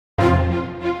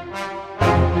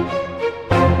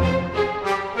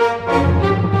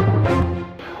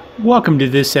Welcome to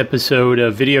this episode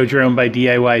of Video Drone by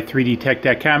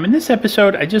DIY3DTech.com. In this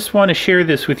episode, I just want to share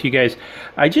this with you guys.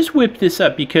 I just whipped this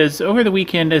up because over the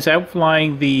weekend I was out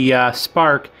flying the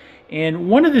Spark, and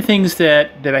one of the things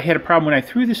that I had a problem when I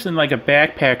threw this in like a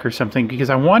backpack or something,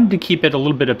 because I wanted to keep it a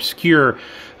little bit obscure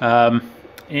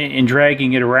in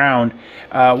dragging it around.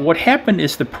 What happened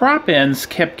is the prop ends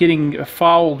kept getting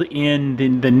fouled in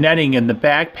the netting in the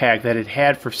backpack that it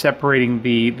had for separating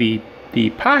the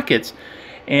pockets.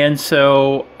 And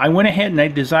so I went ahead and I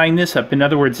designed this up. In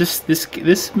other words,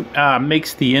 this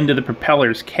makes the end of the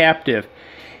propellers captive,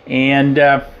 and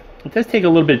it does take a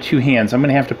little bit of two hands. I'm going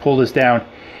to have to pull this down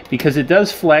because it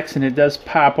does flex and it does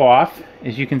pop off,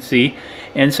 as you can see.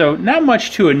 And so not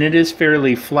much to it, and it is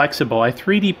fairly flexible. I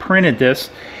 3D printed this,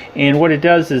 and what it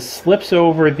does is slips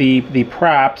over the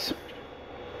props,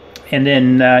 and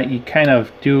then you kind of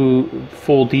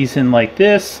fold these in like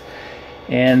this.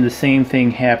 And the same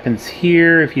thing happens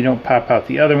here if you don't pop out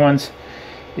the other ones.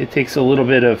 It takes a little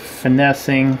bit of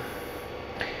finessing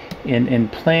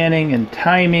and planning and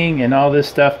timing and all this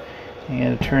stuff. I'm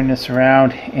going to turn this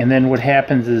around, and then what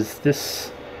happens is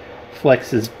this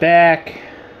flexes back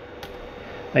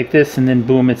like this, and then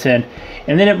boom, it's in.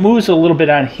 And then it moves a little bit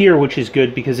on here, which is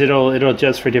good because it'll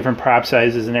adjust for different prop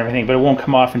sizes and everything, but it won't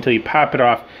come off until you pop it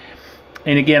off.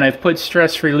 And again, I've put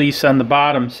stress release on the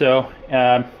bottom, so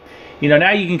you know,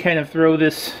 now you can kind of throw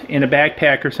this in a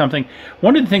backpack or something.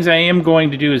 One of the things I am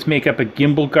going to do is make up a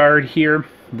gimbal guard here.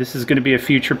 This is going to be a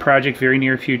future project, very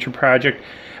near future project.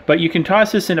 But you can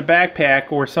toss this in a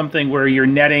backpack or something where your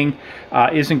netting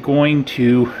isn't going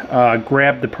to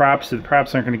grab the props, so the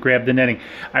props aren't going to grab the netting.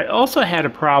 I also had a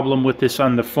problem with this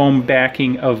on the foam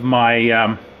backing of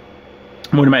my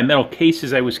one of my metal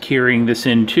cases I was carrying this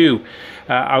in too,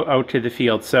 out to the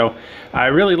field. So I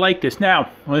really like this.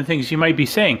 Now, one of the things you might be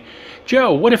saying,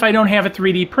 Joe, what if I don't have a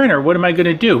 3D printer? What am I going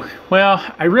to do? Well,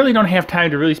 I really don't have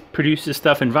time to really produce this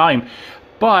stuff in volume,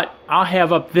 but I'll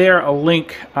have up there a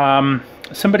link.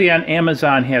 Somebody on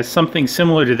Amazon has something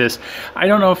similar to this. I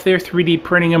don't know if they're 3D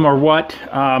printing them or what,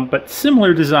 but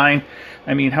similar design.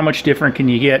 I mean, how much different can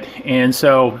you get? And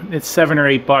so it's $7 or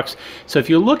 $8. So if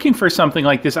you're looking for something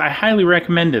like this, I highly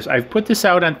recommend this. I've put this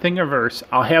out on Thingiverse.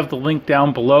 I'll have the link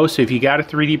down below, so if you got a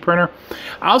 3D printer.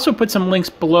 I also put some links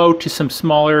below to some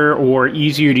smaller or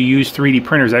easier to use 3D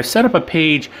printers. I've set up a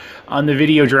page on the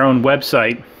Video Drone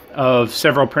website of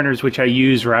several printers which I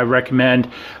use or I recommend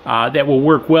that will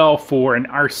work well for an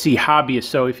RC hobbyist.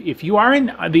 So if you are in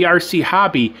the RC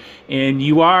hobby and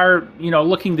you are, you know,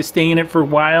 looking to stay in it for a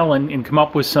while and come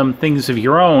up with some things of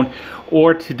your own,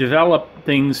 or to develop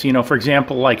things, you know, for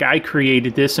example, like I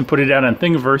created this and put it out on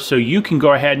Thingiverse so you can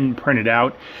go ahead and print it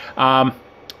out,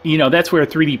 you know, that's where a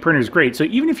 3D printer is great. So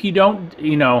even if you don't,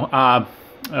 you know,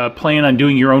 plan on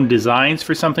doing your own designs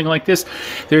for something like this,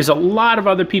 there's a lot of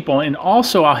other people. And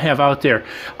also I'll have out there,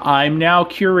 I'm now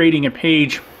curating a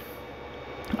page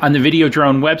on the Video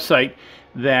Drone website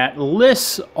that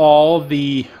lists all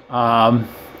the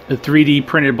 3D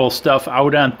printable stuff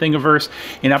out on Thingiverse,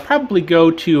 and I'll probably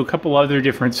go to a couple other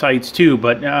different sites too,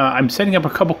 but I'm setting up a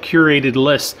couple curated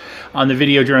lists on the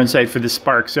Video Drone site for the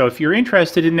Spark. So if you're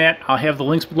interested in that, I'll have the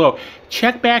links below.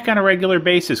 Check back on a regular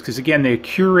basis, because again, they're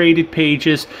curated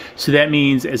pages, so that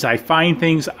means as I find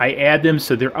things, I add them,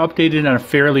 so they're updated on a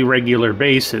fairly regular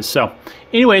basis. So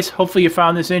anyways, hopefully you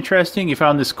found this interesting, you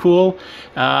found this cool,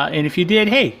 and if you did,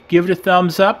 hey, give it a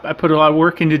thumbs up. I put a lot of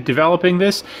work into developing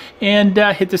this, and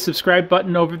hit the subscribe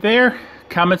button over there.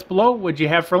 Comments below, what'd you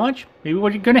have for lunch? Maybe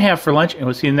what you're gonna have for lunch, and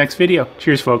we'll see you in the next video.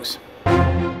 Cheers, folks.